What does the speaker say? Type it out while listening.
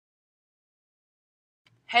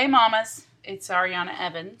Hey mamas, it's Ariana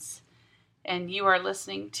Evans, and you are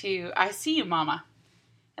listening to I See You Mama.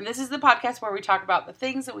 And this is the podcast where we talk about the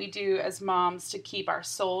things that we do as moms to keep our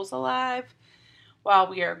souls alive while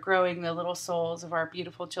we are growing the little souls of our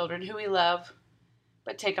beautiful children who we love,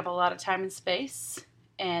 but take up a lot of time and space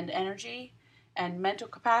and energy and mental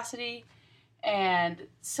capacity. And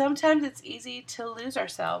sometimes it's easy to lose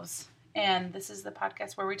ourselves. And this is the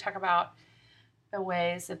podcast where we talk about the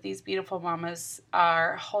ways that these beautiful mamas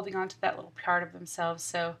are holding on to that little part of themselves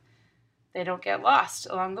so they don't get lost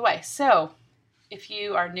along the way. So, if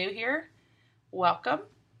you are new here, welcome.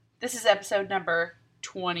 This is episode number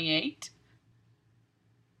 28.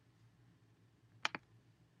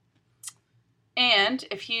 And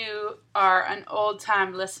if you are an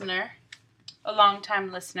old-time listener, a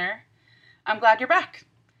long-time listener, I'm glad you're back.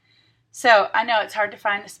 So, I know it's hard to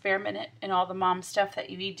find a spare minute in all the mom stuff that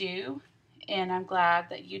we do. And I'm glad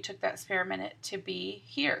that you took that spare minute to be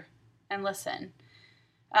here and listen.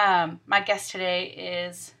 My guest today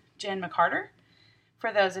is Jen McCarter.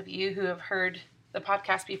 For those of you who have heard the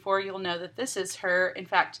podcast before, you'll know that this is her, in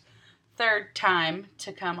fact, third time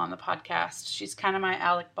to come on the podcast. She's kind of my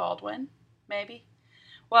Alec Baldwin, maybe.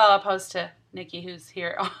 Well, opposed to Nikki, who's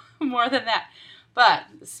here more than that. But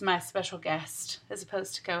this is my special guest as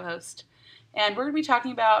opposed to co-host. And we're going to be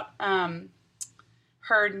talking about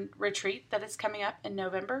her retreat that is coming up in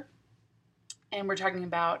November. And we're talking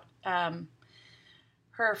about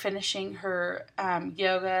her finishing her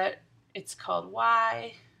yoga. It's called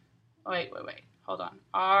wait, hold on.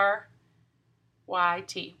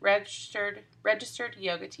 RYT, Registered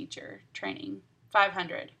Yoga Teacher Training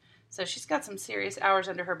 500. So she's got some serious hours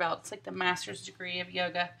under her belt. It's like the master's degree of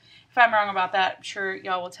yoga. If I'm wrong about that, I'm sure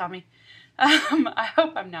y'all will tell me. I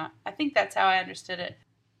hope I'm not. I think that's how I understood it.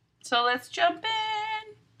 So let's jump in.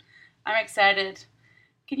 I'm excited.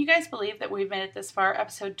 Can you guys believe that we've made it this far?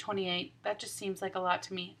 Episode 28. That just seems like a lot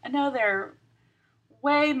to me. I know there are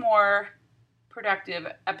way more productive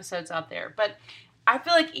episodes out there, but I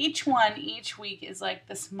feel like each week is like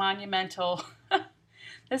this monumental,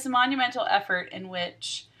 effort in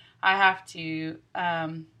which I have to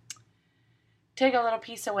take a little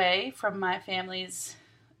piece away from my family's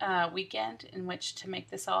weekend in which to make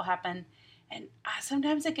this all happen. And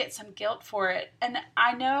sometimes I get some guilt for it. And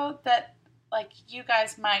I know that, like, you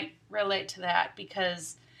guys might relate to that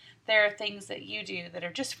because there are things that you do that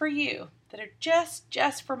are just for you, that are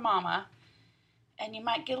just for mama. And you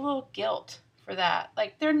might get a little guilt for that.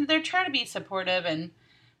 Like, they're trying to be supportive and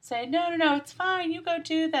say, no, it's fine. You go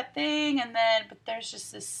do that thing. And then, but there's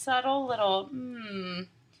just this subtle little,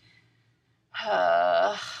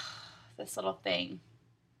 this little thing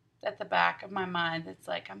at the back of my mind that's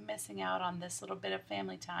like, I'm missing out on this little bit of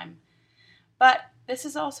family time. But this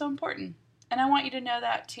is also important. And I want you to know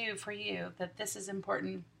that too for you, that this is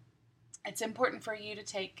important. It's important for you to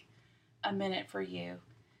take a minute for you.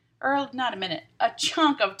 Or not a minute, a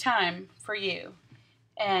chunk of time for you.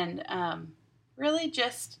 And really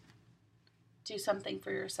just do something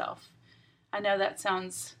for yourself. I know that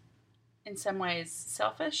sounds in some ways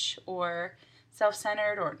selfish or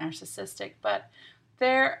self-centered or narcissistic, but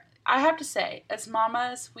I have to say, as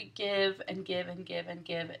mamas, we give and give and give and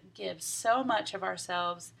give so much of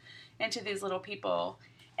ourselves into these little people.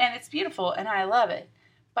 And it's beautiful, and I love it.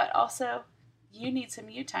 But also, you need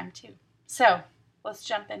some you time, too. So, let's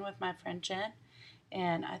jump in with my friend Jen,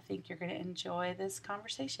 and I think you're going to enjoy this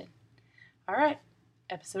conversation. All right,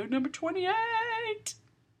 episode number 28.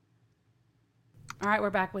 All right,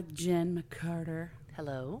 we're back with Jen McCarter.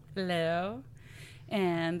 Hello. Hello.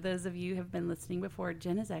 And those of you who have been listening before,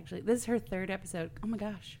 Jen is this is her third episode. Oh my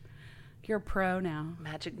gosh. You're a pro now.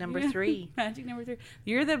 Magic number 3. Magic number 3.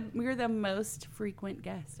 You're the most frequent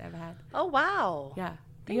guest I've had. Oh, wow. Yeah.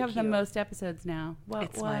 Thank you have the most episodes now.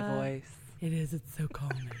 It's my voice. It is. It's so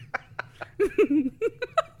calming.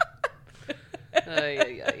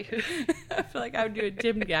 I feel like I would do a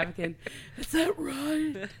Jim Gaffigan. Is that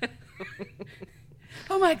right?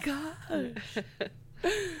 Oh my gosh.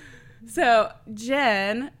 So,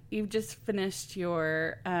 Jen, you've just finished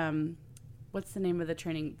your, what's the name of the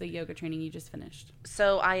training, the yoga training you just finished?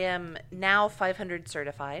 So, I am now 500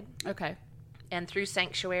 certified. Okay. And through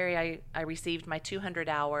Sanctuary, I received my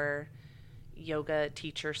 200-hour yoga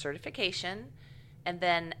teacher certification. And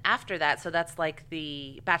then after that, so that's like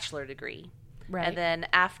the bachelor degree. Right. And then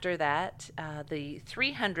after that, the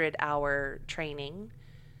 300-hour training,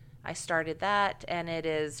 I started that, and it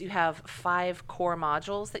is, you have 5 core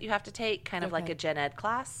modules that you have to take, kind of like a gen ed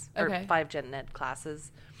class, or 5 gen ed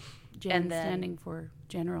classes. Gen standing for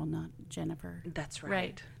general, not Jennifer. That's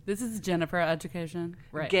right. This is Jennifer education.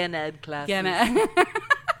 Right. Gen ed classes. Gen ed.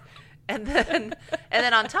 And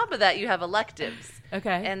then on top of that, you have electives.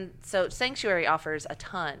 Okay. And so Sanctuary offers a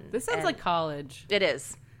ton. This sounds like college. It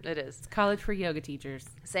is. It's college for yoga teachers.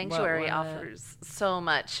 Sanctuary offers so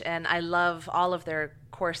much, and I love all of their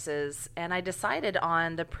courses. And I decided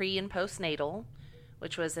on the pre and postnatal,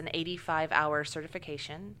 which was an 85-hour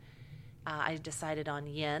certification. I decided on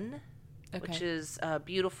yin, which is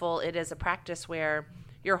beautiful. It is a practice where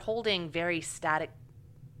you're holding very static,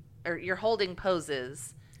 or you're holding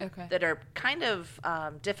poses that are kind of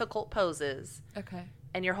difficult poses. Okay.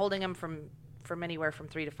 And you're holding them from anywhere from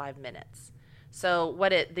 3 to 5 minutes. So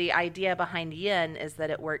the idea behind yin is that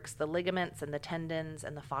it works the ligaments and the tendons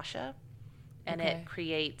and the fascia, and it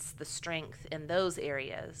creates the strength in those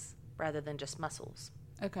areas rather than just muscles.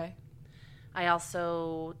 Okay. I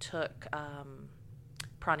also took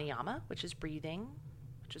pranayama, which is breathing,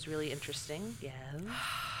 which is really interesting. Yes.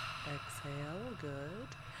 Exhale. Good.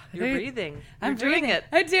 You're breathing. I'm doing it.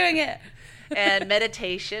 I'm doing it. And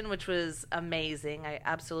meditation, which was amazing. I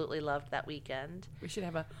absolutely loved that weekend. We should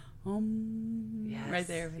have a right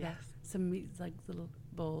there. Yes. Some like little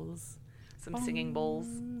bowls. Some singing bowls.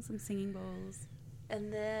 Some singing bowls.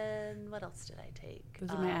 And then what else did I take?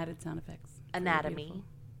 Those are my added sound effects. Anatomy.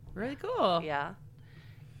 Really cool. Yeah.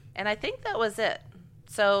 And I think that was it.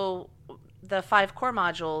 So the 5 core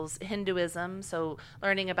modules, Hinduism, so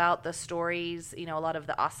learning about the stories, a lot of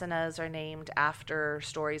the asanas are named after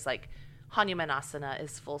stories, like Hanumanasana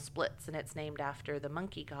is full splits, and it's named after the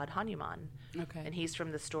monkey god Hanuman. Okay. And he's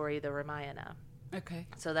from the story The Ramayana. Okay.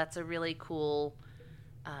 So that's a really cool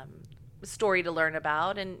story to learn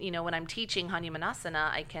about. And, when I'm teaching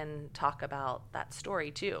Hanumanasana, I can talk about that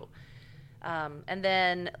story too. And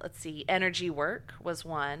then, let's see, energy work was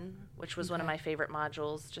one, which was one of my favorite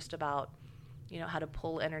modules, just about, how to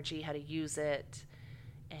pull energy, how to use it.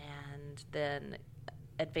 And then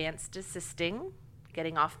advanced assisting,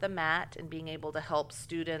 getting off the mat and being able to help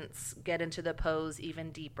students get into the pose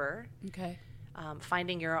even deeper. Okay.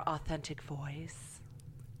 Finding your authentic voice.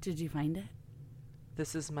 Did you find it?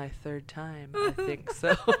 This is my 3rd time. I think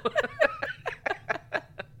so.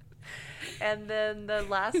 And then the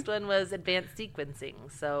last one was advanced sequencing.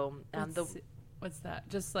 So what's that?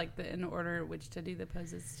 Just like in order which to do the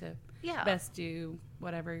poses to best do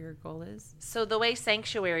whatever your goal is? So the way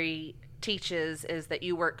Sanctuary teaches is that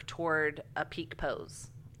you work toward a peak pose,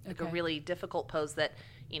 like a really difficult pose that,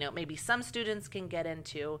 maybe some students can get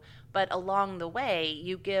into. But along the way,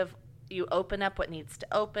 you open up what needs to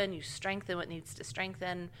open, you strengthen what needs to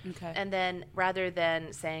strengthen. Okay. And then rather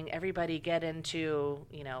than saying everybody get into,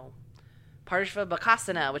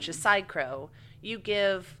 Parshva which is side crow, you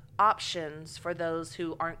give options for those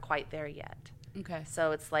who aren't quite there yet. Okay.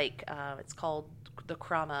 So it's like, it's called the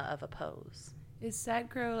krama of a pose. Is side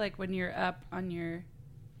crow like when you're up on your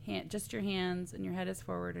hand, just your hands, and your head is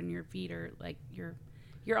forward and your feet are like, you're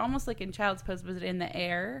almost like in child's pose, but in the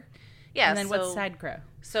air? Yeah. And then what's side crow?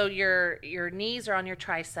 So your knees are on your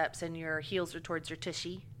triceps and your heels are towards your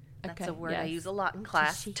tushy. That's a word I use a lot in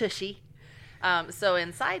class. Tushy. So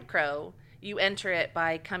in side crow, you enter it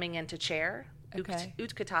by coming into chair,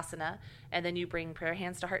 Utkatasana, and then you bring prayer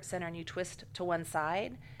hands to heart center and you twist to one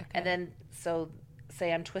side. Okay. And then, so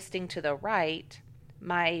say I'm twisting to the right,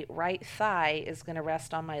 my right thigh is going to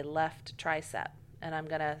rest on my left tricep, and I'm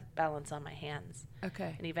going to balance on my hands.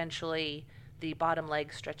 Okay. And eventually the bottom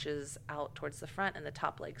leg stretches out towards the front and the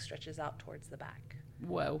top leg stretches out towards the back.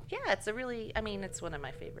 Whoa. Yeah, it's one of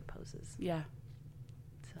my favorite poses. Yeah.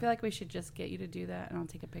 I feel like we should just get you to do that, and I'll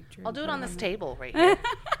take a picture. I'll do it on this table right here.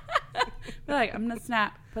 We're like, I'm going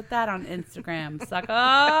to put that on Instagram,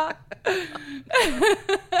 sucker.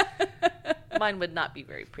 Mine would not be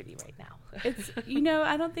very pretty right now. It's,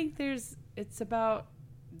 I don't think it's about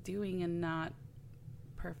doing and not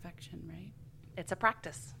perfection, right? It's a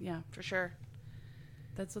practice. Yeah. For sure.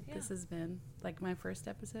 That's what this has been. Like my first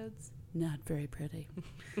episodes, not very pretty.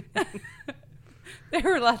 There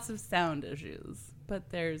were lots of sound issues, but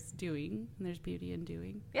there's doing, and there's beauty in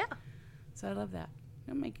doing. Yeah. So I love that.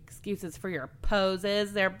 Don't make excuses for your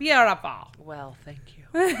poses. They're beautiful. Well, thank you.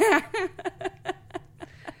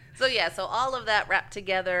 So all of that wrapped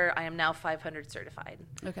together, I am now 500 certified.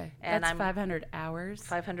 Okay. And that's 500 hours?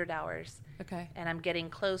 500 hours. Okay. And I'm getting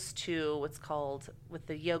close to what's called, with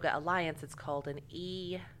the Yoga Alliance, it's called an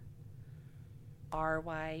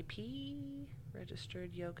RYP,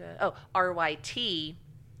 Registered Yoga, RYT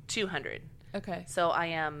 200. Okay. So I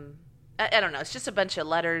am, I don't know, it's just a bunch of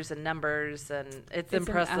letters and numbers, and it's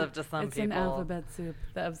impressive to some people. It's an alphabet soup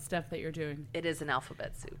of stuff that you're doing. It is an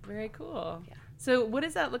alphabet soup. Very cool. Yeah. So what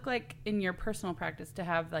does that look like in your personal practice to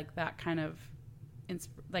have like that kind of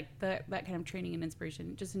that kind of training and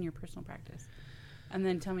inspiration just in your personal practice? And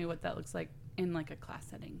then tell me what that looks like in like a class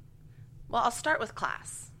setting. Well, I'll start with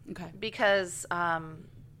class. Okay. Because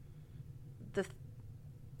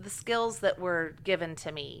the skills that were given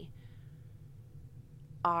to me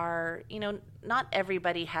are, not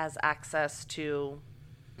everybody has access to,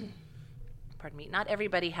 not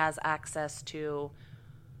everybody has access to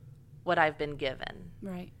what I've been given.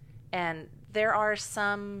 Right. And there are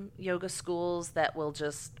some yoga schools that will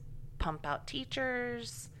just pump out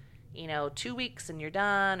teachers, 2 weeks and you're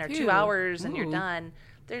done, or 2 hours and you're done.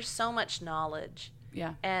 There's so much knowledge.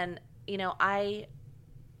 Yeah. And, I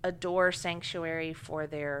adore Sanctuary for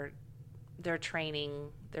their training,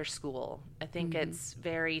 their school. I think it's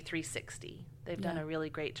very 360. They've done a really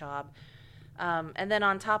great job. And then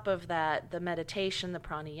on top of that, the meditation, the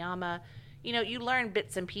pranayama, you learn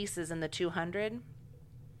bits and pieces in the 200,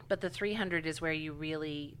 but the 300 is where you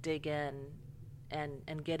really dig in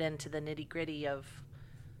and get into the nitty gritty of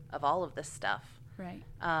all of this stuff. Right.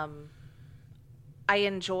 I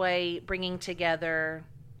enjoy bringing together,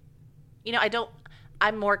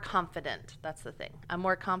 I'm more confident. That's the thing. I'm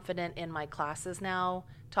more confident in my classes now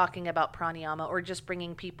talking about pranayama or just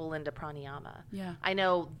bringing people into pranayama. Yeah. I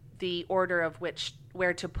know the order of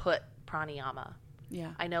where to put pranayama.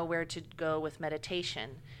 Yeah. I know where to go with meditation.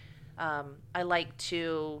 I like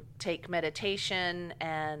to take meditation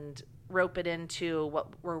and rope it into what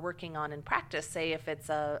we're working on in practice. Say if it's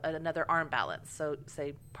another arm balance. So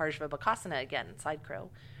say Parshvabhakasana again, side crow.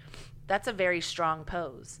 That's a very strong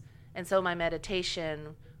pose. And so my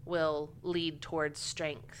meditation will lead towards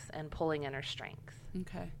strength and pulling inner strength.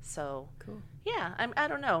 Okay. So cool. Yeah, I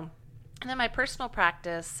don't know. And then my personal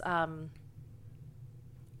practice. Well,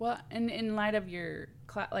 in light of your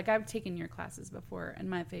class, like I've taken your classes before, and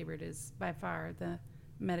my favorite is by far the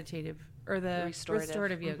meditative or the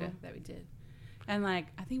restorative yoga that we did. And like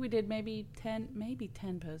I think we did maybe 10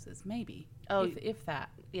 poses, maybe. Oh, if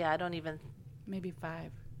that. Yeah, I don't even. Maybe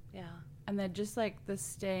 5. Yeah. And then just like the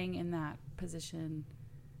staying in that position,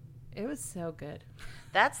 it was so good.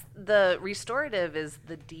 That's the restorative is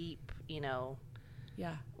the deep,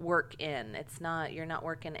 yeah, work in. It's not, you're not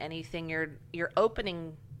working anything. You're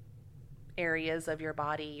opening areas of your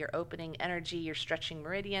body. You're opening energy. You're stretching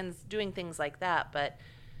meridians, doing things like that, but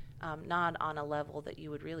not on a level that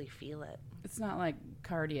you would really feel it. It's not like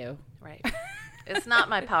cardio. Right. It's not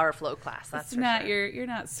my power flow class. That's for sure. You're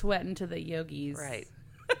not sweating to the yogis. Right.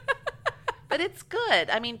 But it's good.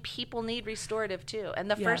 I mean, people need restorative too.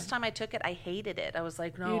 And the first time I took it, I hated it. I was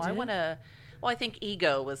like, no, I want to. Well, I think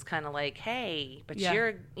ego was kind of like, hey, but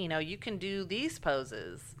you're, you can do these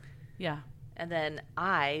poses. Yeah. And then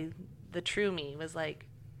the true me, was like,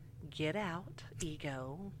 get out,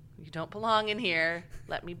 ego. You don't belong in here.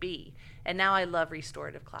 Let me be. And now I love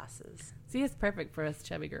restorative classes. See, it's perfect for us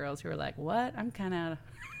chubby girls who are like, what? I'm kind of.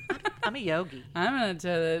 I'm a yogi. I'm going to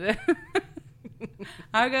tell it.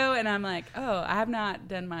 I'll go and I'm like, oh, I have not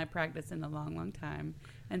done my practice in a long, long time.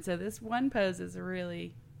 And so this one pose is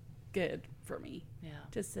really good for me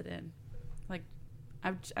to sit in. Like,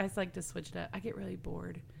 I just like to switch it up. I get really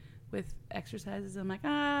bored with exercises. I'm like,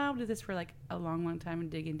 I'll do this for like a long, long time and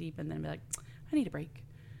dig in deep and then be like, I need a break.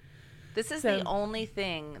 This is the only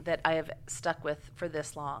thing that I have stuck with for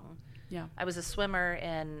this long. Yeah. I was a swimmer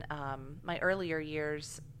in my earlier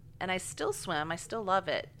years, and I still swim. I still love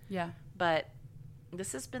it. Yeah. But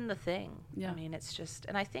this has been the thing. Yeah. I mean, it's just,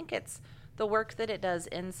 and I think it's the work that it does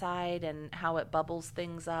inside and how it bubbles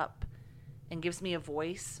things up and gives me a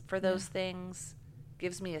voice for those things,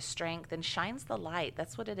 gives me a strength and shines the light.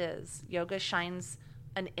 That's what it is. Yoga shines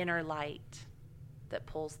an inner light that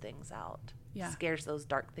pulls things out. Yeah. Scares those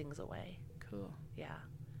dark things away. Cool. Yeah.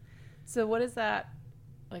 So what is that,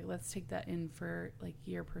 like, let's take that in for like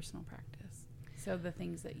your personal practice. So the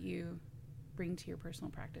things that you bring to your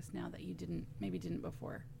personal practice now that you didn't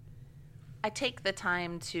before. I take the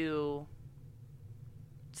time to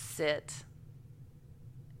sit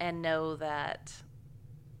and know that,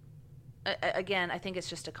 again, I think it's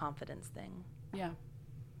just a confidence thing. Yeah.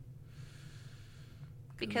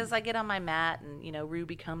 Because I get on my mat and,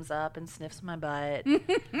 Ruby comes up and sniffs my butt.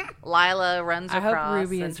 Lila runs across. I hope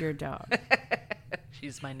Ruby is your dog.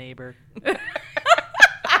 She's my neighbor.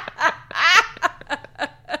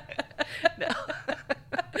 No.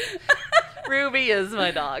 Ruby is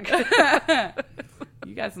my dog.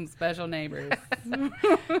 You got some special neighbors.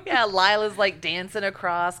 Yeah, Lila's like dancing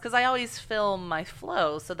across because I always film my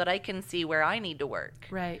flow so that I can see where I need to work.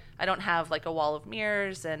 Right. I don't have like a wall of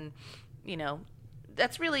mirrors and,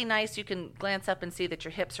 that's really nice. You can glance up and see that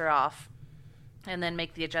your hips are off and then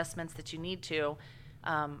make the adjustments that you need to.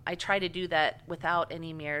 I try to do that without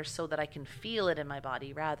any mirrors so that I can feel it in my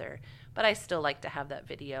body rather. But I still like to have that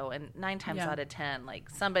video. And 9 times out of 10, like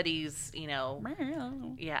somebody's,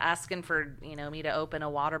 asking for, me to open a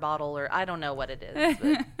water bottle or I don't know what it is.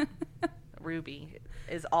 But Ruby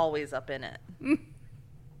is always up in it.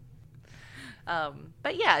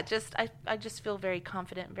 But yeah, I just feel very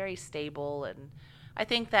confident, very stable. And I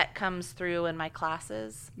think that comes through in my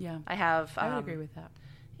classes. Yeah. I would agree with that.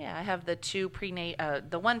 Yeah, I have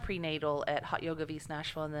the one prenatal at Hot Yoga V's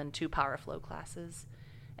Nashville and then 2 Power Flow classes.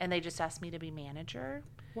 And they just asked me to be manager.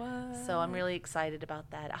 What? So I'm really excited about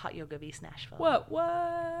that at Hot Yoga V's Nashville. What?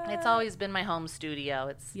 It's always been my home studio.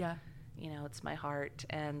 It's, yeah. It's my heart.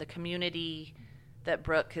 And the community that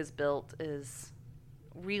Brooke has built is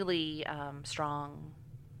really strong.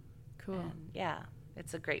 Cool. And yeah,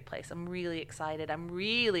 it's a great place. I'm really excited. I'm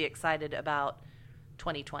really excited about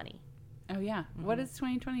 2020. Oh, yeah. Mm-hmm. What is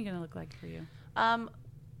 2020 going to look like for you?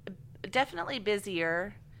 Definitely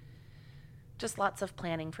busier. Just lots of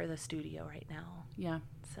planning for the studio right now. Yeah.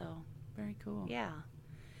 So. Very cool. Yeah.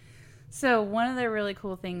 So one of the really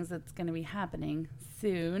cool things that's going to be happening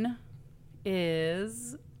soon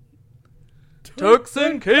is... Turks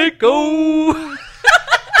and Caicos!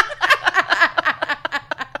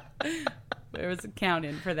 There was a count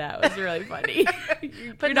in for that. It was really funny.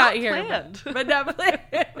 You're not here. But not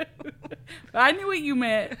planned. I knew what you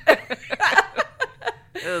meant.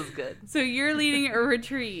 It was good. So you're leading a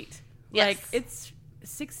retreat. Yes. Like it's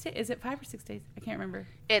 6 days. Is it 5 or 6 days? I can't remember.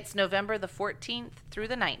 It's November the 14th through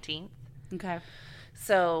the 19th. Okay.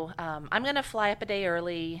 So I'm going to fly up a day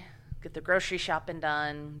early, get the grocery shopping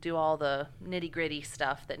done, do all the nitty-gritty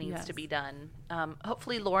stuff that needs to be done.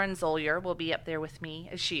 Hopefully Lauren Zoeller will be up there with me.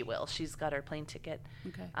 She will. She's got her plane ticket.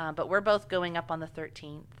 Okay. But we're both going up on the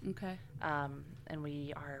 13th. Okay. And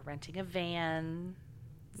we are renting a van.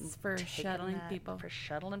 For shuttling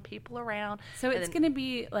people around. So it's going to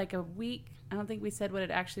be like a week. I don't think we said what it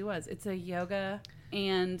actually was. It's a yoga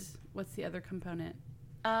and what's the other component?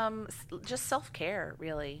 Just self-care,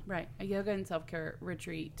 really. Right. A yoga and self-care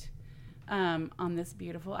retreat on this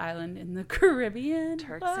beautiful island in the Caribbean.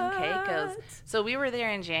 Turks and Caicos. So we were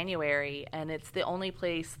there in January, and it's the only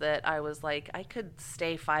place that I was like, I could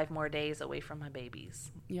stay 5 more days away from my babies.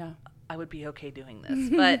 Yeah. I would be okay doing this.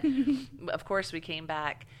 But, of course, we came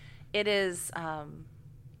back. It is,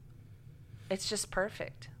 it's just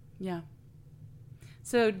perfect. Yeah.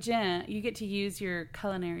 So, Jen, you get to use your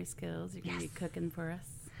culinary skills. You're going to be cooking for us.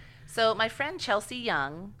 So, my friend Chelsea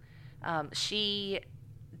Young, she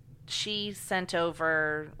sent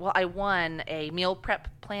over, well, I won a meal prep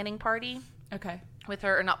planning party. Okay. With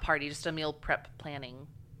her, or not party, just a meal prep planning.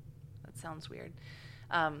 That sounds weird.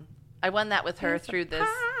 I won that with her through this.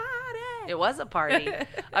 It was a party.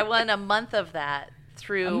 I won a month of that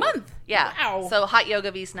through. A month? Yeah. Wow. So Hot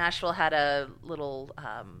Yoga V's Nashville had a little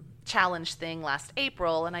challenge thing last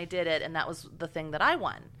April, and I did it, and that was the thing that I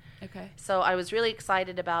won. Okay. So I was really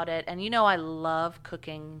excited about it, and I love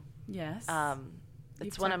cooking. Yes.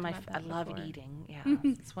 It's one of my. I love eating. Yeah.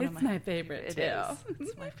 It's one of my favorite. It is.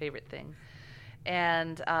 It's my favorite thing,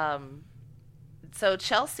 and so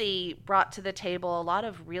Chelsea brought to the table a lot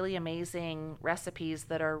of really amazing recipes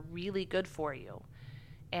that are really good for you.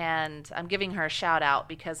 And I'm giving her a shout out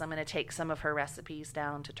because I'm going to take some of her recipes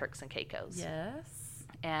down to Turks and Caicos. Yes.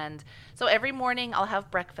 And so every morning I'll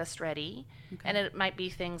have breakfast ready. Okay. And it might be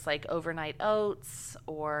things like overnight oats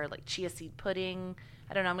or like chia seed pudding.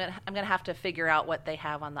 I don't know. I'm gonna have to figure out what they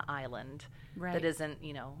have on the island that isn't,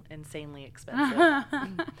 insanely expensive.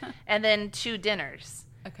 And then 2 dinners.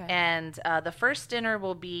 Okay. And the first dinner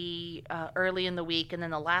will be early in the week, and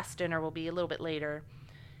then the last dinner will be a little bit later.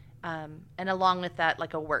 And along with that,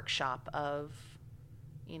 like a workshop of,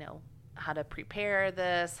 how to prepare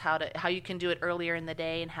this, how you can do it earlier in the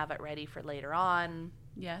day and have it ready for later on.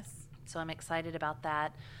 Yes. So I'm excited about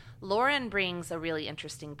that. Lauren brings a really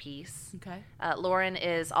interesting piece. Okay. Lauren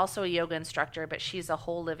is also a yoga instructor, but she's a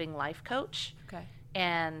whole living life coach. Okay.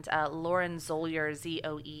 And Lauren Zoeller,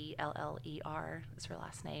 Zoeller is her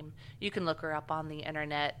last name. You can look her up on the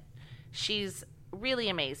internet. She's really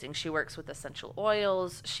amazing. She works with essential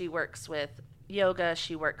oils. She works with yoga.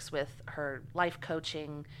 She works with her life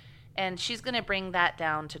coaching. And she's going to bring that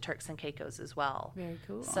down to Turks and Caicos as well. Very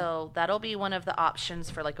cool. So that'll be one of the options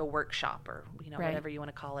for like a workshop or, whatever you want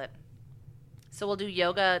to call it. So we'll do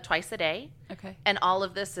yoga twice a day. Okay. And all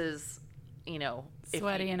of this is,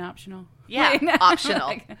 sweaty and optional. Yeah,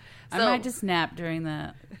 optional. I might just nap during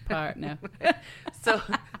the part. No. So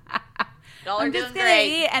y'all are I'm doing just gonna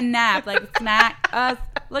great. eat and nap like a snack.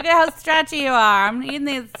 Look at how stretchy you are. I'm eating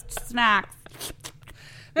these snacks.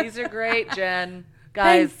 These are great, Jen.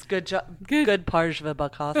 Guys, good job. Good Parshva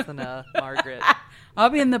Margaret. I'll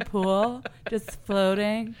be in the pool, just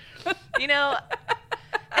floating.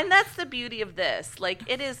 And that's the beauty of this. Like,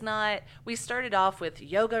 it is not, we started off with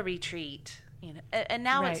yoga retreat, and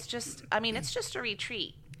now it's just a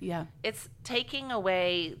retreat. Yeah. It's taking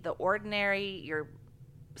away the ordinary, your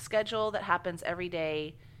schedule that happens every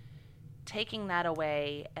day, taking that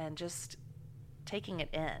away and just taking it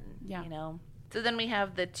in, So then we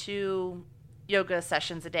have the 2 yoga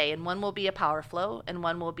sessions a day, and one will be a power flow and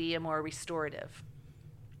one will be a more restorative.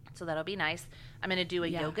 So that'll be nice. I'm going to do a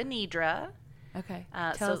yoga nidra. Okay.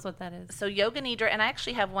 Tell us what that is. So yoga nidra, and I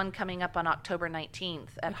actually have one coming up on October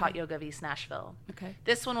 19th at Hot Yoga of East Nashville. Okay.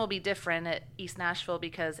 This one will be different at East Nashville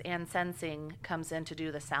because Ann Sensing comes in to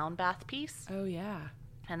do the sound bath piece. Oh, yeah.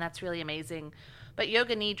 And that's really amazing. But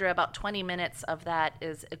yoga nidra, about 20 minutes of that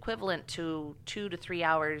is equivalent to 2 to 3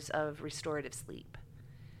 hours of restorative sleep.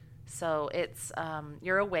 So it's,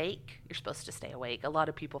 you're awake. You're supposed to stay awake. A lot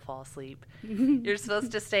of people fall asleep. You're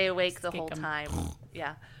supposed to stay awake the whole time.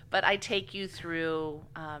 Yeah. But I take you through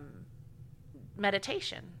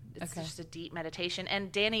meditation. It's just a deep meditation.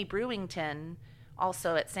 And Danny Brewington,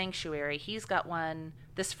 also at Sanctuary, he's got one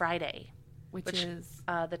this Friday. Which is?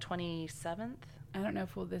 The 27th. I don't know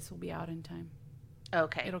if this will be out in time.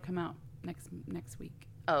 Okay. It'll come out next week.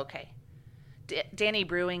 Okay. Danny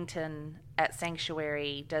Brewington at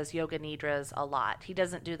Sanctuary does yoga nidras a lot. He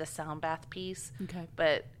doesn't do the sound bath piece. Okay.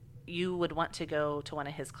 But you would want to go to one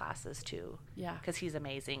of his classes too. Yeah. Because he's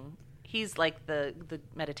amazing. He's like the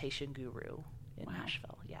meditation guru in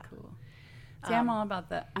Nashville. Yeah. Cool. See, I'm all about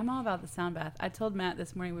the sound bath. I told Matt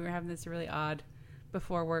this morning we were having this really odd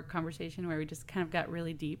before work conversation where we just kind of got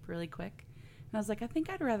really deep really quick. And I was like, I think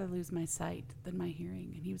I'd rather lose my sight than my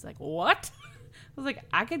hearing. And he was like, what? I was like,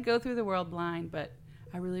 I could go through the world blind, but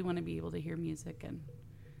I really want to be able to hear music. And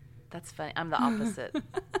that's funny. I'm the opposite.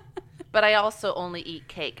 But I also only eat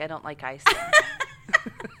cake. I don't like icing.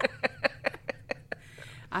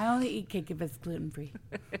 I only eat cake if it's gluten-free.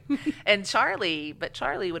 And Charlie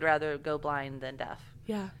would rather go blind than deaf.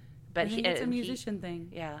 Yeah. But it's a musician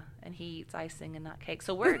thing. Yeah, and he eats icing and not cake.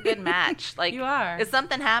 So we're a good match. Like, you are. If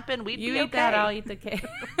something happened, we'd you be eat okay. that, I'll eat the cake.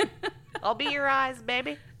 I'll be your eyes,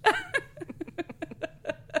 baby.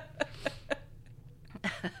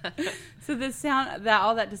 So the sound,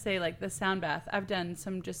 all that to say, like the sound bath, I've done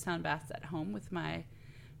some just sound baths at home with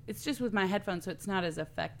it's just with my headphones, so it's not as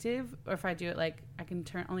effective. Or if I do it, like I can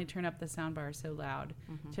only turn up the sound bar so loud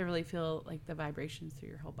to really feel like the vibrations through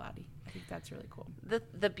your whole body. I think that's really cool.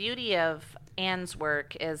 The beauty of Ann's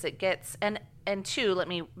work is it gets, and two, let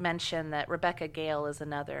me mention that Rebecca Gale is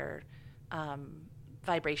another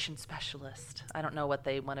vibration specialist. I don't know what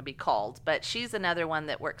they want to be called, but she's another one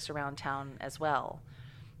that works around town as well.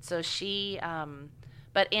 So she,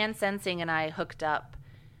 but Ann Sensing and I hooked up,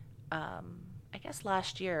 I guess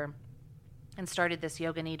last year, and started this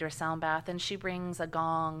yoga nidra sound bath. And she brings a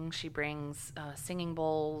gong, she brings singing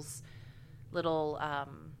bowls, little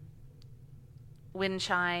wind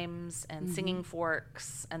chimes, and singing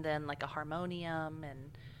forks, and then like a harmonium,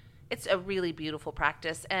 and it's a really beautiful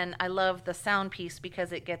practice. And I love the sound piece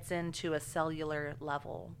because it gets into a cellular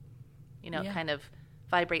level, kind of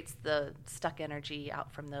vibrates the stuck energy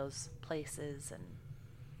out from those places, and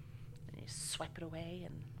you swipe it away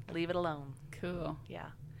and leave it alone. Cool. Yeah.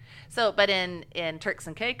 So, but in Turks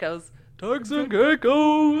and Caicos. Turks and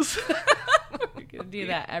Caicos. You're going to do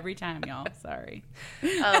that every time, y'all. Sorry.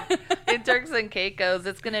 In Turks and Caicos,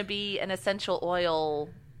 it's going to be an essential oil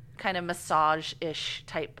kind of massage-ish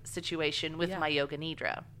type situation with my yoga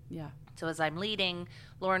nidra. Yeah. So as I'm leading,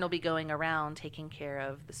 Lauren will be going around taking care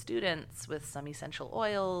of the students with some essential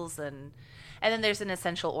oils, and then there's an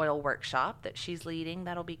essential oil workshop that she's leading.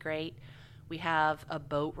 That'll be great. We have a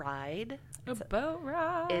boat ride. Boat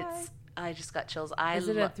ride. I just got chills. Is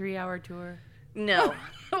it a 3-hour tour? No.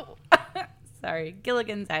 Sorry,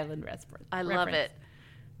 Gilligan's Island reference. I love it.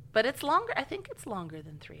 But it's longer. I think it's longer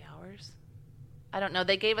than 3 hours. I don't know.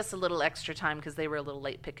 They gave us a little extra time because they were a little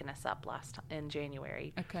late picking us up in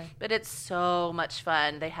January. Okay. But it's so much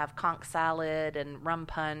fun. They have conch salad and rum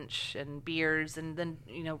punch and beers, and then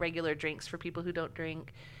regular drinks for people who don't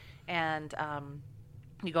drink. And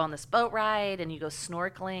you go on this boat ride and you go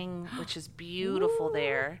snorkeling, which is beautiful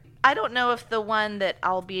there. I don't know if the one that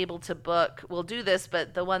I'll be able to book will do this,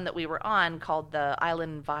 but the one that we were on called the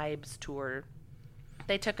Island Vibes Tour,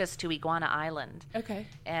 they took us to Iguana Island. Okay.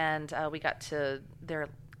 And we got there are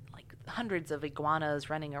like hundreds of iguanas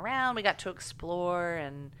running around. We got to explore,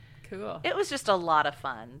 and cool. It was just a lot of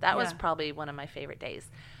fun. That was probably one of my favorite days.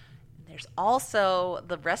 There's also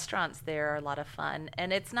the restaurants there are a lot of fun,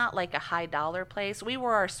 and it's not like a high dollar place. We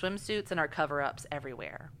wore our swimsuits and our cover-ups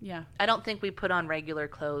everywhere. Yeah. I don't think we put on regular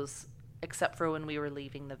clothes except for when we were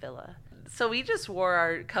leaving the villa. So we just wore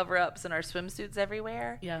our cover-ups and our swimsuits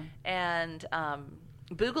everywhere. Yeah. And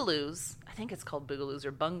boogaloos, I think it's called boogaloos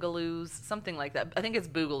or bungaloos, something like that. I think it's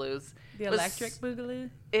boogaloos. The electric boogaloo?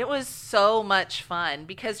 It was so much fun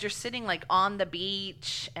because you're sitting like on the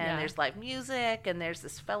beach and there's live music and there's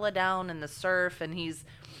this fella down in the surf and he's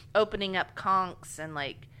opening up conchs and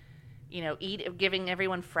like, you know, giving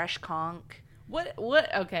everyone fresh conch. What,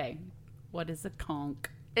 okay. What is a conch?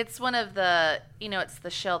 It's one of the, you know, it's the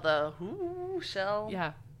shell, shell.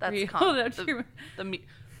 Yeah. That's conch.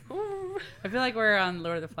 I feel like we're on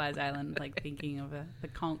Lord of the Flies Island, like thinking of the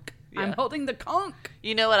conch. Yeah. I'm holding the conch.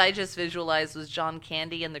 You know what I just visualized was John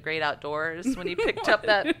Candy in The Great Outdoors when he picked up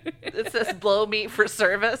that, it says blow meat for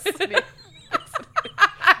service. Have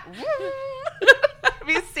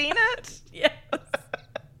you seen it? Yes.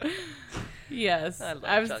 Yes.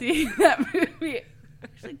 I've seen that movie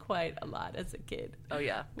actually quite a lot as a kid. Oh,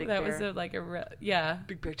 yeah. Big Bear. Was like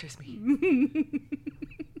Big Bear chased me.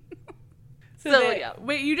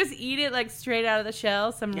 Wait, you just eat it like straight out of the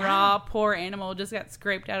shell? Some raw, poor animal just got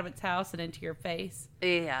scraped out of its house and into your face?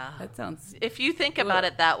 Yeah. That sounds... If you think about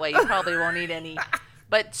it that way, you probably won't eat any.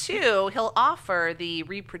 But 2, he'll offer the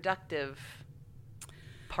reproductive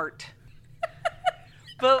part.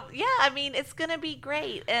 But yeah, I mean, it's going to be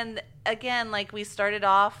great. And again, like we started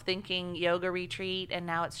off thinking yoga retreat, and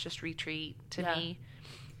now it's just retreat to me.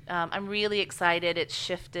 I'm really excited. It's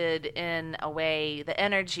shifted in a way, the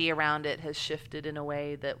energy around it has shifted in a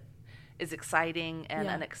way that is exciting and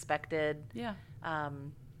unexpected. Yeah.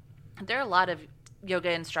 There are a lot of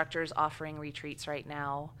yoga instructors offering retreats right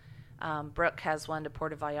now. Brooke has one to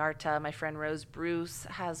Puerto Vallarta. My friend Rose Bruce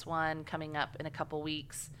has one coming up in a couple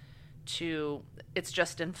weeks it's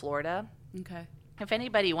just in Florida. Okay. If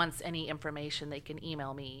anybody wants any information, they can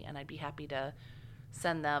email me and I'd be happy to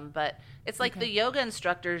send them. But it's like the yoga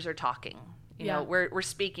instructors are talking. You know, we're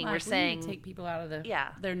speaking. Like, we're saying, need to take people out of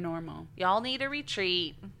their normal. Y'all need a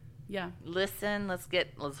retreat. Yeah. Listen, let's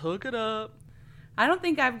hook it up. I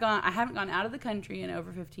haven't gone out of the country in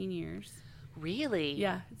over 15 years. Really?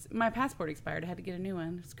 Yeah. My passport expired. I had to get a new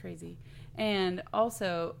one. It's crazy. And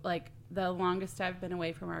also, like, the longest I've been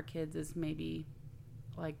away from our kids is maybe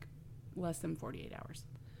like less than 48 hours.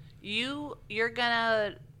 You're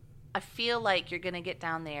gonna, I feel like you're gonna get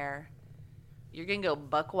down there. You're gonna go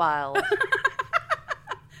buck wild. I'm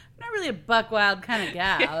not really a buck wild kind of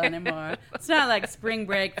gal anymore. It's not like spring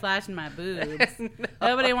break flashing my boobs. No.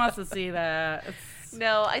 Nobody wants to see that.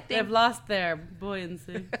 I think they've lost their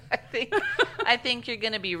buoyancy. I think you're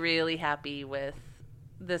gonna be really happy with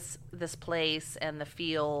this place and the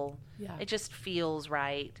feel. Yeah. It just feels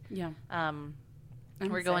right. Yeah.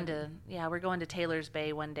 We're going to Taylor's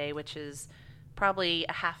Bay one day, which is probably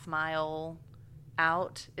a half mile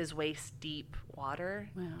out, is waist deep water.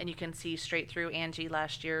 Wow. And you can see straight through. Angie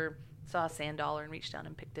last year saw a sand dollar and reached down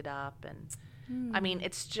and picked it up. And I mean,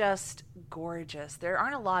 it's just gorgeous. There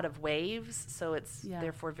aren't a lot of waves, so it's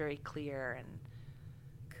therefore very clear and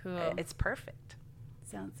cool. It's perfect.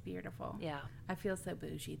 Sounds beautiful. Yeah. I feel so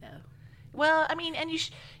bougie though. Well, I mean, and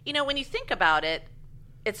when you think about it,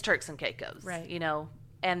 it's Turks and Caicos, right? You know,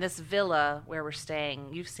 and this villa where we're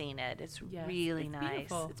staying, you've seen it. It's really nice.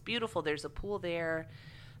 Beautiful. It's beautiful. There's a pool there.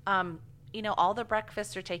 You know, all the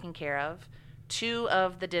breakfasts are taken care of. 2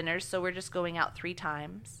 of the dinners, so we're just going out 3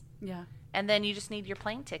 times. Yeah. And then you just need your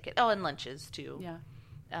plane ticket. Oh, and lunches too. Yeah.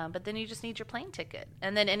 But then you just need your plane ticket,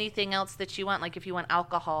 and then anything else that you want. Like if you want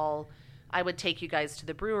alcohol, I would take you guys to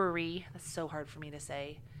the brewery. That's so hard for me to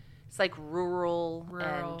say. It's like rural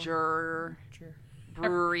and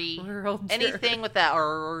brewery. Rural anything with that.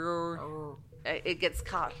 It gets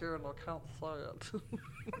caught here and I can't say it.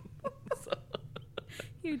 So.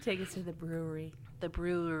 You take us to the brewery. The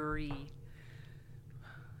brewery.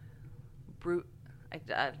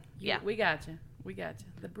 Yeah. We got you.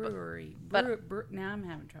 The brewery. Now I'm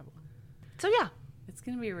having trouble. So yeah. It's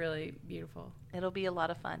going to be really beautiful. It'll be a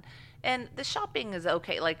lot of fun. And the shopping is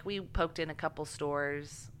okay. Like, we poked in a couple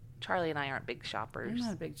stores. Charlie and I aren't big shoppers. I'm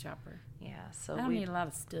not a big shopper. Yeah, so I don't need a lot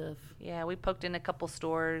of stuff. Yeah, we poked in a couple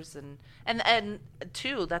stores. And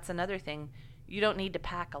 2, that's another thing. You don't need to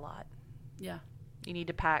pack a lot. Yeah. You need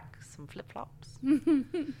to pack some flip-flops. A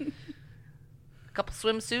couple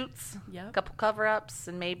swimsuits. Yep. A couple cover-ups.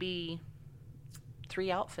 And maybe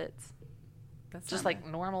 3 outfits. That's just like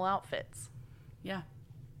normal outfits. Yeah.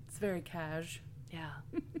 It's very cash. Yeah.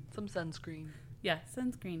 Some sunscreen. Yeah,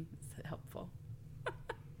 sunscreen is helpful.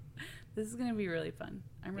 This is going to be really fun.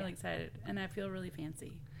 I'm really excited, and I feel really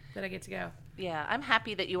fancy. that I get to go. Yeah, I'm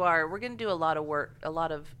happy that you are. We're going to do a lot of work, a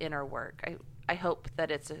lot of inner work. I hope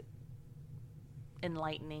that it's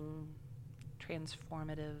enlightening,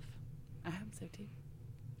 transformative. I hope so too.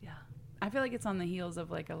 Yeah. I feel like it's on the heels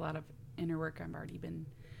of like a lot of inner work I've already been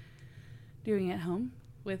doing at home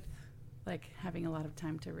with like having a lot of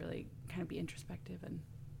time to really kind of be introspective and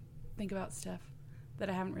think about stuff that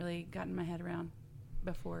I haven't really gotten my head around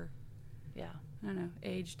before. Yeah. I don't know,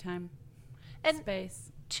 age, time, and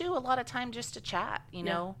space. Too, a lot of time just to chat, you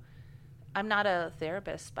know. I'm not a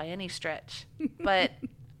therapist by any stretch, but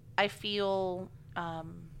I feel, I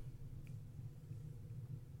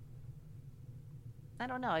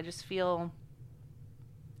don't know, I just feel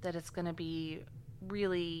that it's going to be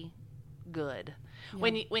really good.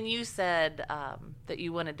 Yeah. When you said that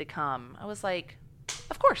you wanted to come, I was like,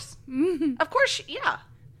 of course. Of course, yeah.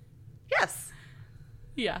 Yes.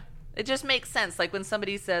 Yeah. It just makes sense. Like when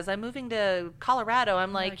somebody says, I'm moving to Colorado,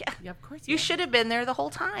 I'm like, yeah, of course you should have been there the whole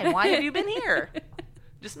time. Why have you been here?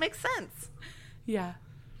 Just makes sense. Yeah.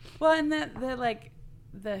 Well, and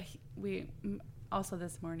we also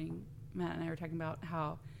this morning, Matt and I were talking about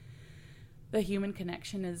how the human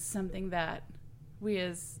connection is something that we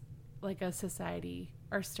as like a society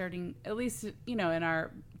are starting, at least, you know, in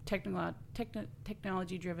our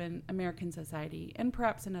technology-driven American society, and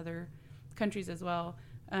perhaps in other countries as well.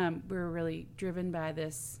 We're really driven by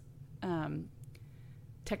this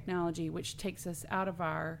technology, which takes us out of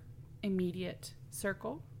our immediate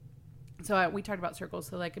circle. So we talked about circles.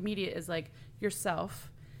 So like immediate is like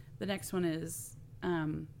yourself. The next one is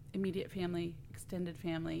immediate family, extended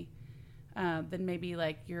family. Then maybe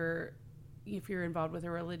like if you're involved with a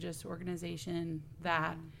religious organization,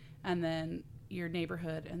 that, and then your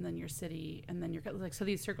neighborhood, and then your city, and then your, like, so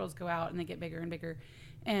these circles go out and they get bigger and bigger.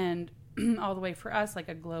 And all the way for us, like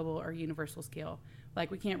a global or universal scale.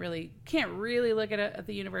 Like we can't really look at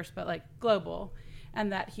the universe, but like global,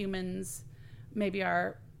 and that humans maybe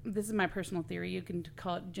are. This is my personal theory. You can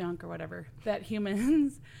call it junk or whatever. That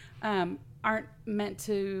humans aren't meant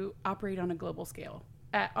to operate on a global scale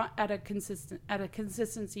at a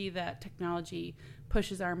consistency that technology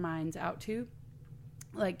pushes our minds out to.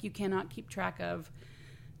 Like you cannot keep track of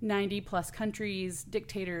 90 plus countries,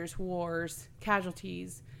 dictators, wars,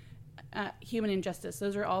 casualties. Human injustice.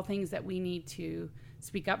 Those are all things that we need to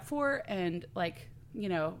speak up for and, like, you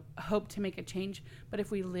know, hope to make a change. But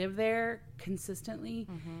if we live there consistently,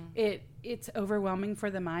 it's overwhelming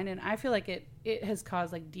for the mind. And I feel like it has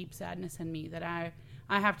caused like deep sadness in me that I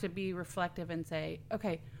have to be reflective and say,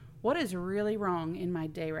 okay, what is really wrong in my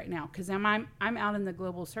day right now? Because I'm out in the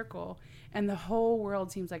global circle and the whole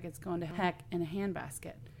world seems like it's going to heck in a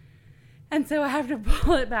handbasket. And so I have to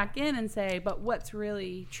pull it back in and say, but what's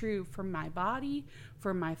really true for my body,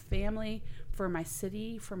 for my family, for my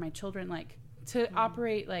city, for my children, like to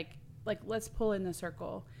operate like let's pull in the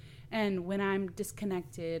circle. And when I'm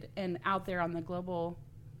disconnected and out there on the global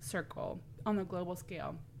circle, on the global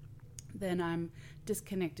scale, then I'm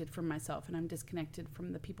disconnected from myself and I'm disconnected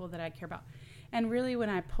from the people that I care about. And really when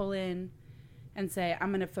I pull in and say,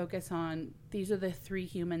 I'm going to focus on, these are the 3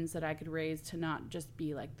 humans that I could raise to not just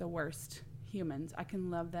be like the worst humans. I can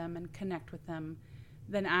love them and connect with them.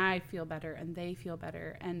 Then I feel better and they feel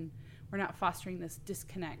better. And we're not fostering this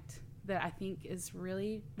disconnect that I think is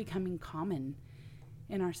really becoming common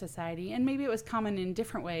in our society. And maybe it was common in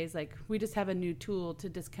different ways. Like we just have a new tool to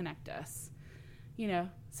disconnect us, you know?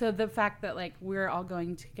 So the fact that like we're all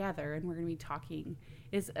going together and we're going to be talking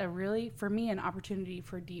is a really, for me, an opportunity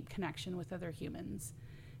for deep connection with other humans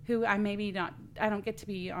who I don't get to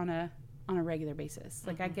be on a regular basis.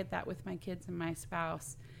 Like I get that with my kids and my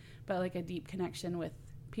spouse, but like a deep connection with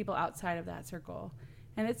people outside of that circle.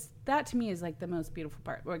 And that to me is like the most beautiful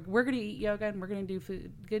part. Like we're going to eat yoga and we're going to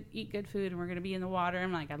do eat good food and we're going to be in the water.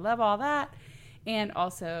 And like, I love all that. And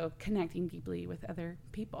also connecting deeply with other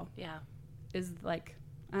people. Yeah. Is like,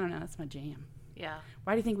 I don't know, that's my jam. Yeah.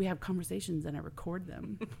 Why do you think we have conversations and I record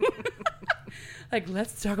them? Like,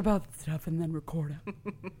 let's talk about stuff and then record it.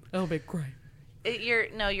 That'll be great.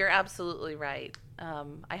 You're absolutely right.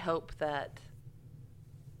 I hope that,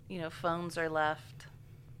 phones are left.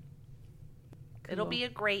 Cool. It'll be a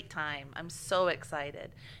great time. I'm so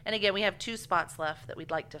excited. And again, we have 2 spots left that we'd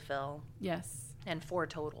like to fill. Yes. And 4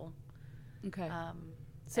 total. Okay.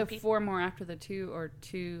 So 4 more after the 2, or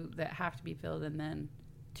 2 that have to be filled, and then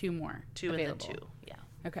 2 more 2 available. And then 2,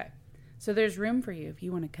 yeah. Okay. So there's room for you if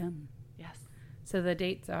you want to come. Yes. So the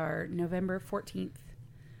dates are November 14th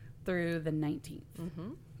through the 19th.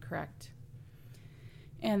 Mm-hmm. Correct.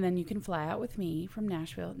 And then you can fly out with me from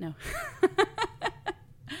Nashville. No.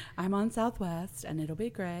 I'm on Southwest, and it'll be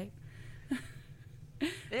great.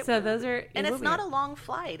 Those are, and it's not a long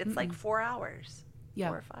flight. It's like 4 hours. Yeah.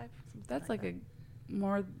 4 or 5. That's like a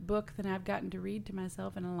more book than I've gotten to read to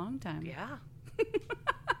myself in a long time. Yeah.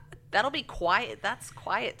 That'll be quiet. That's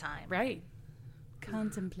quiet time. Right.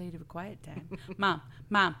 Contemplative quiet time.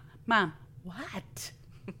 Mom, what?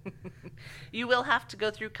 You will have to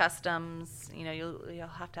go through customs. You'll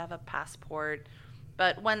have to have a passport.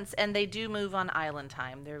 But and they do move on island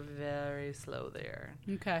time. They're very slow there.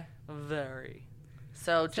 Okay. Very.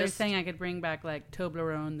 So you're saying I could bring back like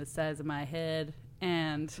Toblerone the size of my head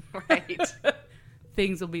and right.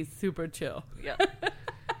 Things will be super chill. Yeah.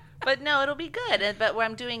 But no, it'll be good. But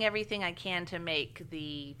I'm doing everything I can to make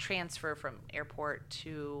the transfer from airport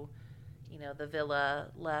to, the villa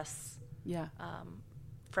less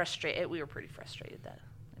frustrated. We were pretty frustrated back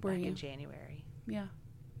in January. Yeah.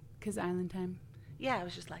 Because island time. Yeah, I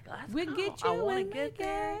was just like, let's we'll go. Get you I want to get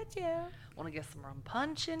there. I want to get some rum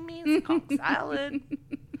punch in me and some conch salad.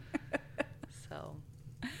 So.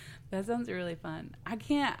 That sounds really fun.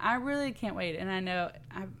 I really can't wait. And I know,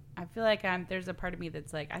 I feel like there's a part of me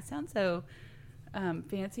that's like, I sound so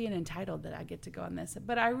fancy and entitled that I get to go on this.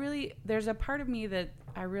 But there's a part of me that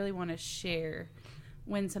I really want to share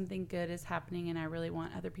when something good is happening, and I really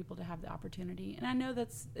want other people to have the opportunity. And I know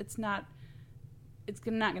it's not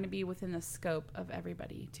going to be within the scope of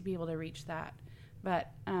everybody to be able to reach that. But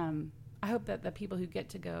I hope that the people who get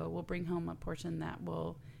to go will bring home a portion that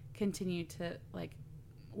will continue to like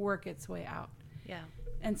work its way out. Yeah.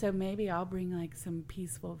 And so maybe I'll bring like some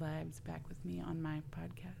peaceful vibes back with me on my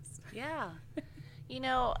podcast. Yeah.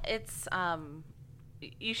 It's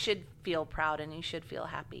you should feel proud and you should feel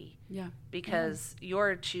happy. Yeah. Because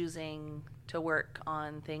you're choosing to work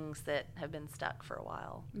on things that have been stuck for a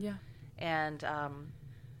while. Yeah. And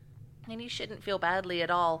you shouldn't feel badly at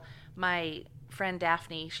all. My friend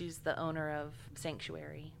Daphne, she's the owner of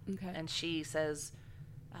Sanctuary. Okay. And she says,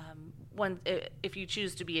 if you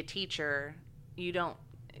choose to be a teacher, you don't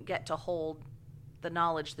get to hold the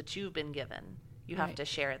knowledge that you've been given. You have to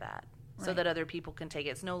share that so that other people can take it.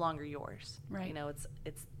 It's no longer yours. Right.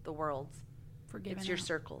 It's the world's. It's your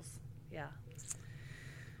circles. Yeah.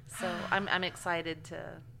 So I'm excited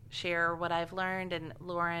to share what I've learned, and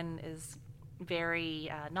Lauren is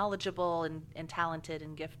very knowledgeable and talented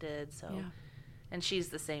and gifted. So, and she's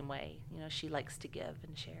the same way. She likes to give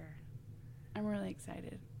and share. I'm really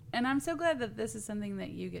excited, and I'm so glad that this is something that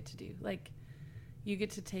you get to do. Like, you get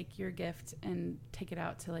to take your gift and take it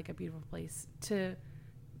out to like a beautiful place to,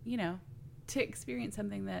 to experience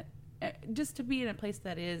something that, just to be in a place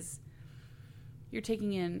that is, you're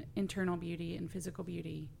taking in internal beauty and physical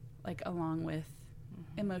beauty, like along with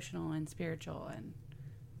emotional and spiritual, and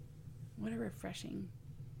what a refreshing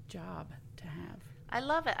job to have. I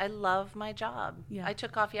love it. I love my job. Yeah. I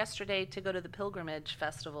took off yesterday to go to the Pilgrimage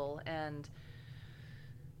Festival, and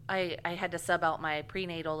I had to sub out my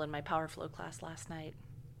prenatal and my Power Flow class last night.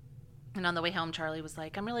 And on the way home, Charlie was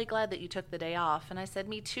like, I'm really glad that you took the day off. And I said,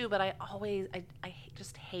 me too, but I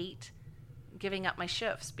just hate giving up my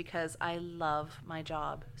shifts because I love my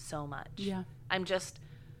job so much. Yeah. I'm just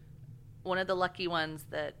one of the lucky ones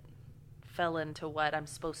that fell into what I'm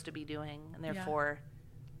supposed to be doing, and therefore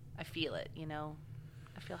I feel it,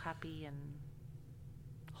 I feel happy and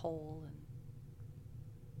whole,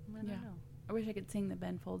 and I don't know. I wish I could sing the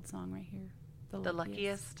Ben Folds song right here. The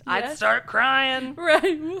luckiest. Yes. I'd start crying.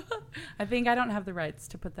 Right. I think I don't have the rights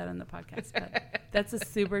to put that on the podcast, but that's a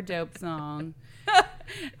super dope song.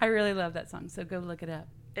 I really love that song, so go look it up.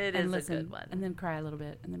 It is a good one. And then cry a little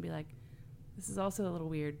bit, and then be like, this is also a little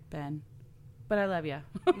weird, Ben, but I love you.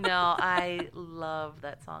 No, I love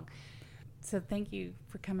that song. So thank you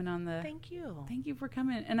for coming on the... Thank you. Thank you for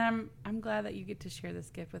coming. And I'm glad that you get to share this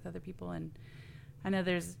gift with other people. And I know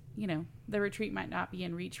there's, the retreat might not be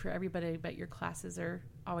in reach for everybody, but your classes are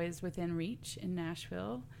always within reach in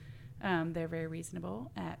Nashville. They're very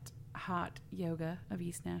reasonable at Hot Yoga of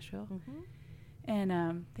East Nashville. Mm-hmm.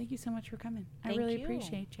 And thank you so much for coming. I really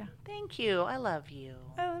appreciate you. Thank you. I love you.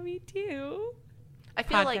 I love you too. I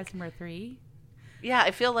feel Podcast number 3. Yeah,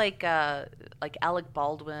 I feel like Alec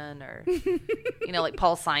Baldwin or like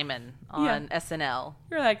Paul Simon on SNL.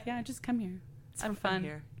 You're like, yeah, just come here. It's I'm fun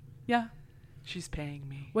here. Yeah. She's paying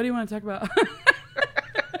me. What do you want to talk about?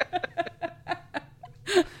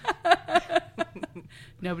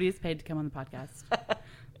 Nobody is paid to come on the podcast.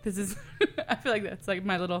 This is, I feel like that's like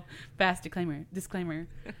my little fast disclaimer.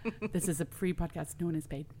 This is a free podcast. No one is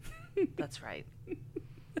paid. That's right.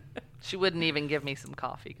 She wouldn't even give me some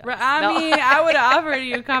coffee, guys. I mean, I would have offered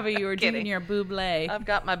you coffee. You were drinking your Buble. I've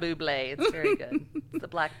got my Buble. It's very good. It's the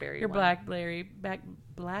blackberry your one. Blackberry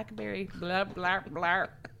blah, blah, blah.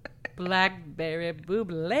 Blackberry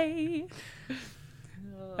Buble.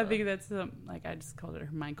 I think that's like I just called it her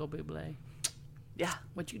Michael Bublé. Yeah.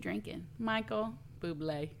 What you drinking? Michael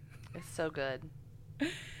Bublé. It's so good.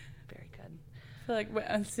 Very good. I feel like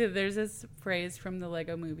so there's this phrase from the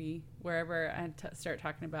Lego movie wherever I start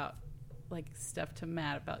talking about like stuff to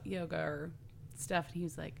Matt about yoga or stuff, and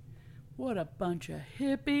he's like, what a bunch of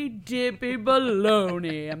hippy dippy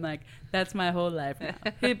baloney. I'm like, that's my whole life now.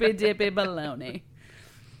 Hippy dippy baloney.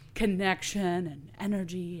 Connection and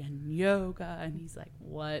energy and yoga. And he's like,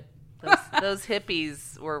 what? Those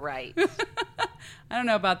hippies were right. I don't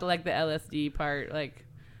know about the LSD part. Like,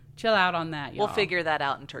 chill out on that, y'all. We'll figure that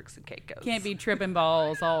out in Turks and Caicos. Can't be tripping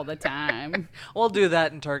balls all the time. We'll do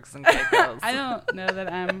that in Turks and Caicos. I don't know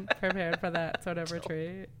that I'm prepared for that sort of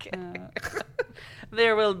retreat.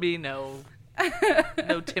 There will be no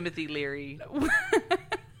Timothy Leary.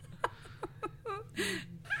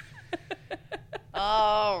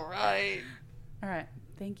 All right.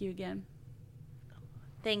 Thank you again.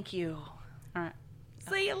 Thank you. All right.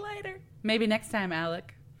 See you later. Maybe next time,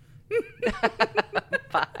 Alec.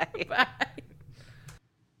 Bye. Bye.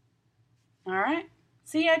 All right.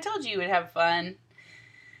 See, I told you you would have fun.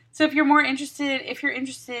 So if you're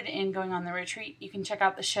interested in going on the retreat, you can check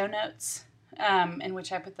out the show notes, in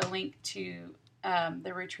which I put the link to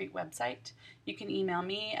the retreat website. You can email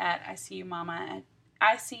me at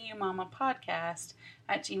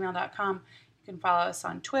icumamapodcast@gmail.com. You can follow us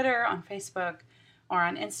on Twitter, on Facebook, or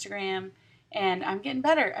on Instagram. And I'm getting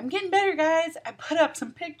better. I'm getting better, guys. I put up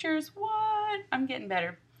some pictures. What? I'm getting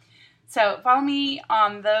better. So follow me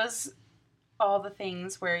on all the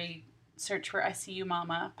things where you search for ICU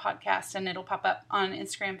Mama Podcast, and it'll pop up on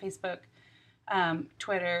Instagram, Facebook,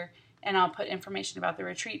 Twitter, and I'll put information about the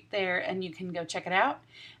retreat there, and you can go check it out.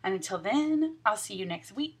 And until then, I'll see you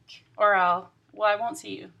next week. Or I won't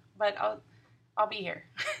see you, but I'll be here.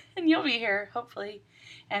 And you'll be here, hopefully.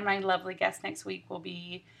 And my lovely guest next week will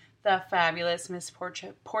be the fabulous Miss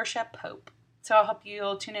Portia Pope. So I hope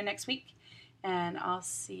you'll tune in next week, and I'll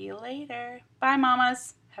see you later. Bye,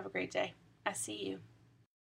 mamas. Have a great day. I see you.